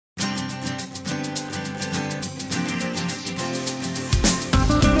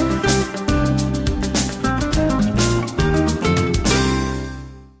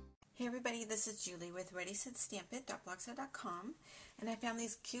this is Julie with ReadySetStampIt.blogspot.com, and I found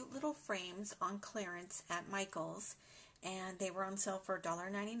these cute little frames on clearance at Michael's, and they were on sale for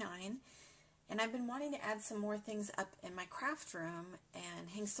 $1.99. And I've been wanting to add some more things up in my craft room and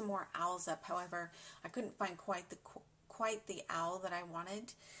hang some more owls up. However, I couldn't find quite the owl that I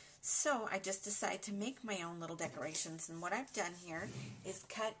wanted, so I just decided to make my own little decorations. And what I've done here is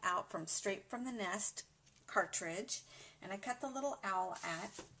cut out from Straight from the Nest cartridge, and I cut the little owl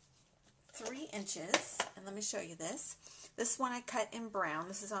at 3 inches, and let me show you this. This one I cut in brown.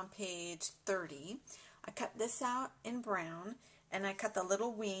 This is on page 30. I cut this out in brown, and I cut the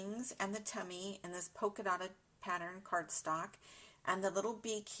little wings and the tummy in this polka dotted pattern cardstock, and the little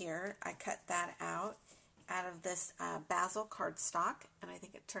beak here, I cut that out of this basil cardstock, and I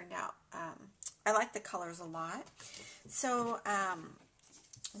think it turned out, I like the colors a lot. So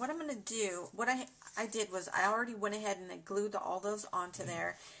what I'm going to do, what I did was I already went ahead and I glued all those onto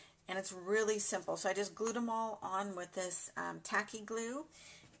there, and it's really simple. So I just glued them all on with this tacky glue,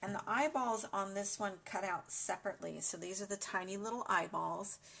 and the eyeballs on this one cut out separately. So these are the tiny little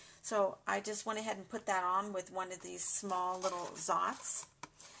eyeballs. So I just went ahead and put that on with one of these small little Zots,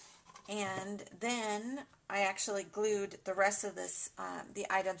 and then I actually glued the rest of this, the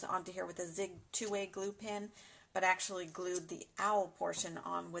items onto here with a Zig 2-way glue pen, but actually glued the owl portion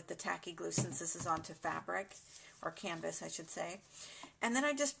on with the tacky glue since this is onto fabric, or canvas I should say. And then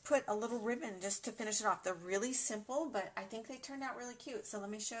I just put a little ribbon just to finish it off. They're really simple, but I think they turned out really cute. So let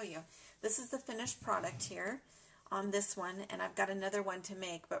me show you. This is the finished product here on this one, and I've got another one to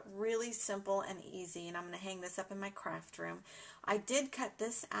make, but really simple and easy, and I'm going to hang this up in my craft room. I did cut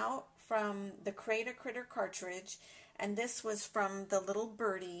this out from the Create-A-Critter cartridge, and this was from the Little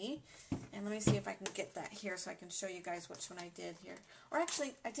Birdie. And let me see if I can get that here so I can show you guys which one I did here. Or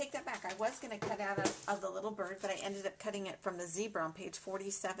actually, I take that back. I was going to cut out of the Little Bird, but I ended up cutting it from the Zebra on page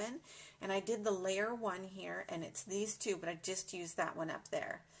 47. And I did the layer one here, and it's these two, but I just used that one up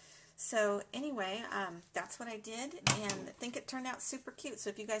there. So anyway, that's what I did, and I think it turned out super cute.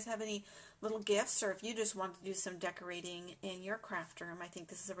 So if you guys have any little gifts, or if you just want to do some decorating in your craft room, I think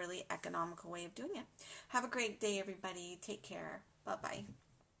this is a really economical way of doing it. Have a great day, everybody. Take care. Bye-bye.